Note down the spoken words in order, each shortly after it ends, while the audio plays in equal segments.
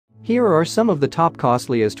Here are some of the top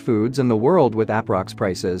costliest foods in the world with approx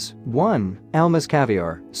prices. 1. Alma's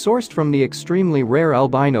caviar. Sourced from the extremely rare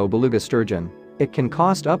albino beluga sturgeon. It can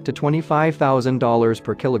cost up to $25,000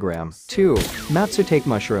 per kilogram. 2. Matsutake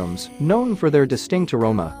mushrooms. Known for their distinct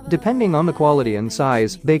aroma, depending on the quality and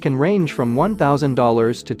size, they can range from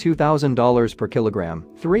 $1,000 to $2,000 per kilogram.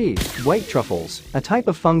 3. White truffles. A type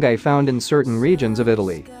of fungi found in certain regions of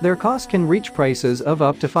Italy. Their cost can reach prices of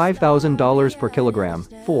up to $5,000 per kilogram.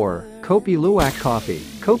 4. Kopi Luwak coffee.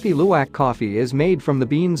 Kopi Luwak coffee is made from the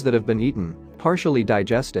beans that have been eaten, partially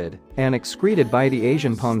digested, and excreted by the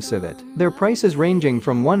Asian palm civet. Their prices ranging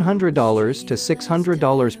from $100 to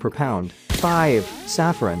 $600 per pound. 5.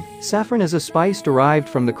 Saffron. Saffron is a spice derived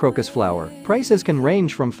from the crocus flower. Prices can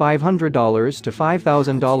range from $500 to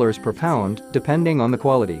 $5,000 per pound, depending on the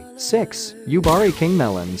quality. 6. Yubari king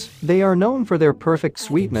melons. They are known for their perfect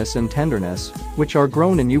sweetness and tenderness, which are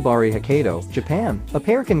grown in Yubari, Hokkaido, Japan. A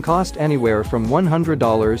pair can cost anywhere from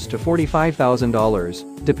 $100 to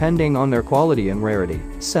 $45,000, depending on their quality and rarity.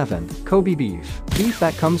 7. Kobe beef. Beef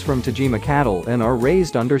that comes from Tajima cattle and are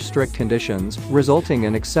raised under strict conditions, resulting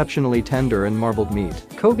in exceptionally tender and marbled meat.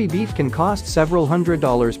 Kobe beef can cost several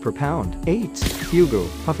 $100s per pound. 8. Fugu,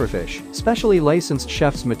 pufferfish. Specially licensed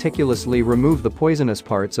chefs meticulously remove the poisonous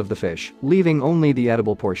parts of the fish, leaving only the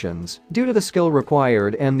edible portions. Due to the skill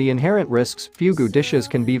required and the inherent risks, fugu dishes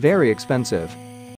can be very expensive.